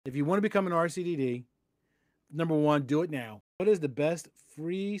If you want to become an RCDD, number one, do it now. What is the best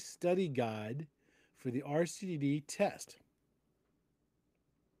free study guide for the RCDD test?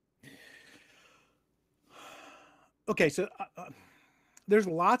 Okay, so there's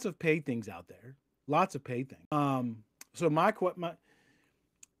lots of paid things out there. Lots of paid things. So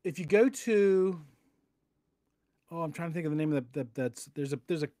if you go to, I'm trying to think of the name of there's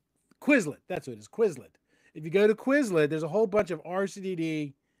a Quizlet. That's what it is, Quizlet. If you go to Quizlet, there's a whole bunch of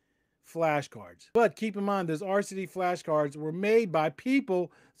RCDD flashcards. But keep in mind, those RCD flashcards were made by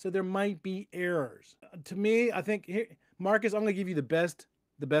people, so there might be errors. To me, I think here, Marcus, I'm going to give you the best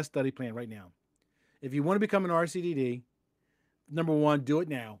study plan right now. If you want to become an RCDD, number one, do it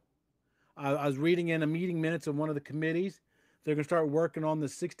now. I was reading in a meeting minutes of one of the committees. They're going to start working on the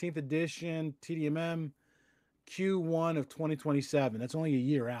 16th edition TDMM Q1 of 2027. That's only a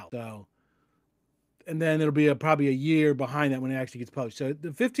year out. So, and then it'll be probably a year behind that when it actually gets published. So the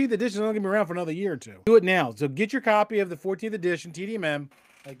 15th edition is not going to be around for another year or two. Do it now. So get your copy of the 14th edition TDMM,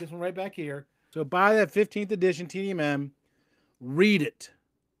 like this one right back here. So buy that 15th edition TDMM, read it,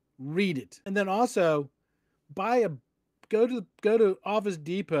 and then also go to Office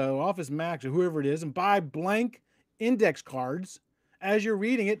Depot, Office Max, or whoever it is, and buy blank index cards as you're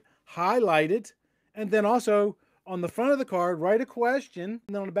reading it. Highlight it, and then also on the front of the card, write a question,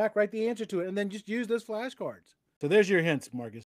 and then on the back, write the answer to it, and then just use those flashcards. So there's your hints, Marcus.